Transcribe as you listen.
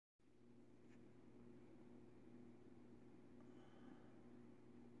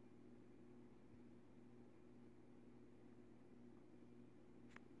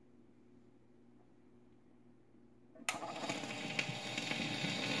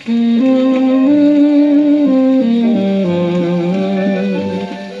I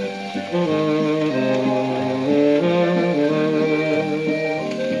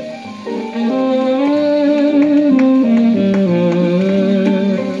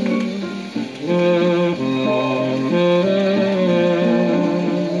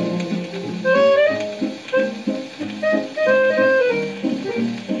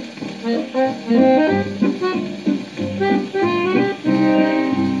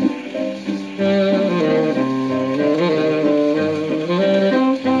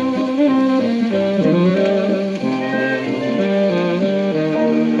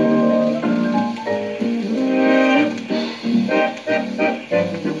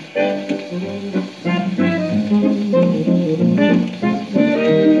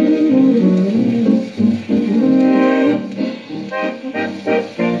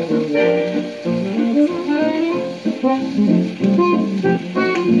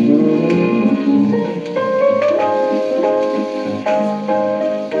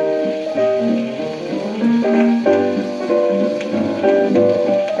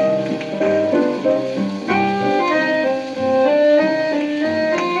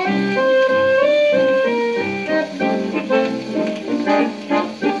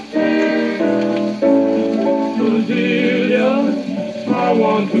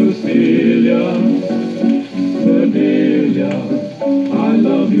want to steal ya, Bedelia, I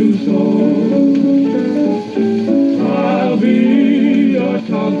love you so. I'll be your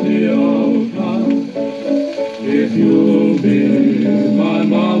Tantiota if you'll be my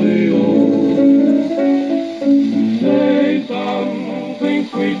Mario. Say something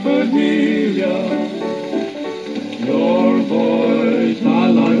sweet, Bedelia, your voice I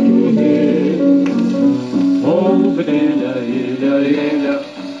like to hear. Oh, Bedelia, Bedelia, Bedelia,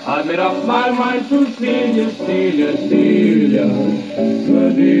 I made up my mind to steal you, steal you, steal you,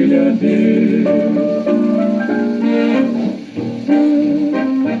 Bedelia, dear.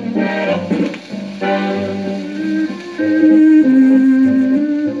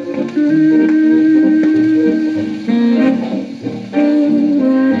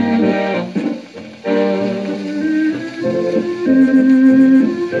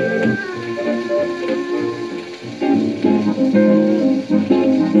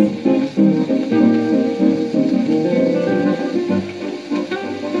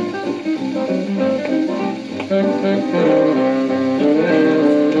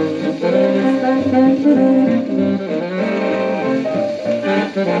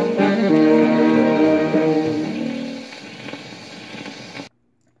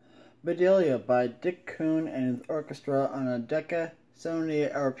 Bedelia by Kuhn and his Orchestra on a Decca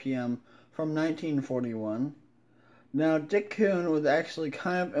 78 RPM from 1941. Now, Kuhn was actually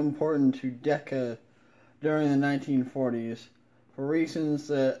kind of important to Decca during the 1940s for reasons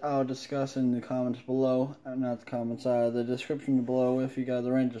that I'll discuss in the comments below. Not the comments, the description below if you guys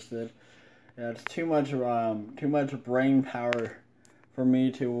are interested. Yeah, it's too much brain power for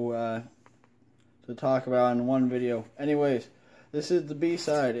me to talk about in one video. Anyways, this is the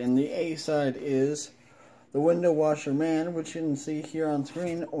B-side, and the A-side is The Window Washer Man, which you can see here on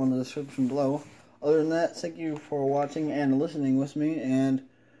screen or in the description below. Other than that, thank you for watching and listening with me, and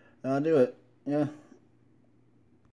I'll do it. Yeah.